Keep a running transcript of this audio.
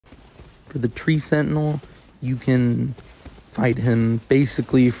For the tree sentinel, you can fight him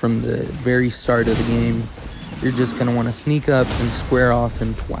basically from the very start of the game. You're just going to want to sneak up and square off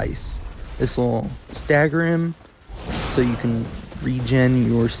him twice. This will stagger him so you can regen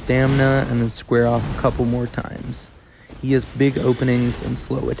your stamina and then square off a couple more times. He has big openings and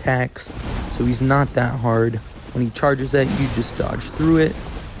slow attacks, so he's not that hard. When he charges at you, just dodge through it.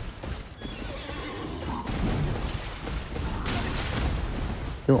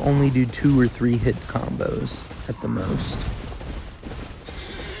 He'll only do 2 or 3 hit combos at the most.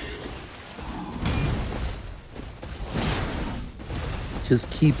 Just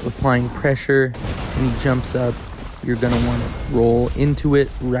keep applying pressure. When he jumps up, you're going to want to roll into it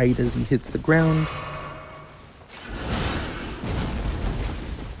right as he hits the ground.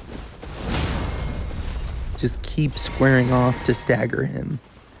 Just keep squaring off to stagger him.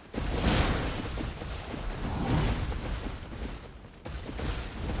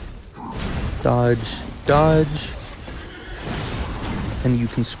 Dodge, dodge, and you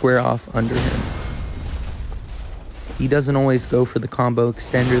can square off under him. He doesn't always go for the combo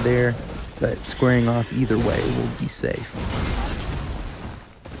extender there, but squaring off either way will be safe.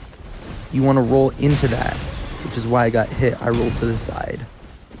 You want to roll into that, which is why I got hit. I rolled to the side.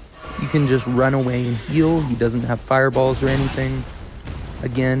 You can just run away and heal. He doesn't have fireballs or anything.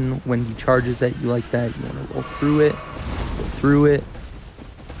 Again, when he charges at you like that, you want to roll through it,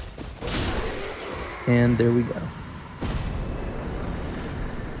 and there we go.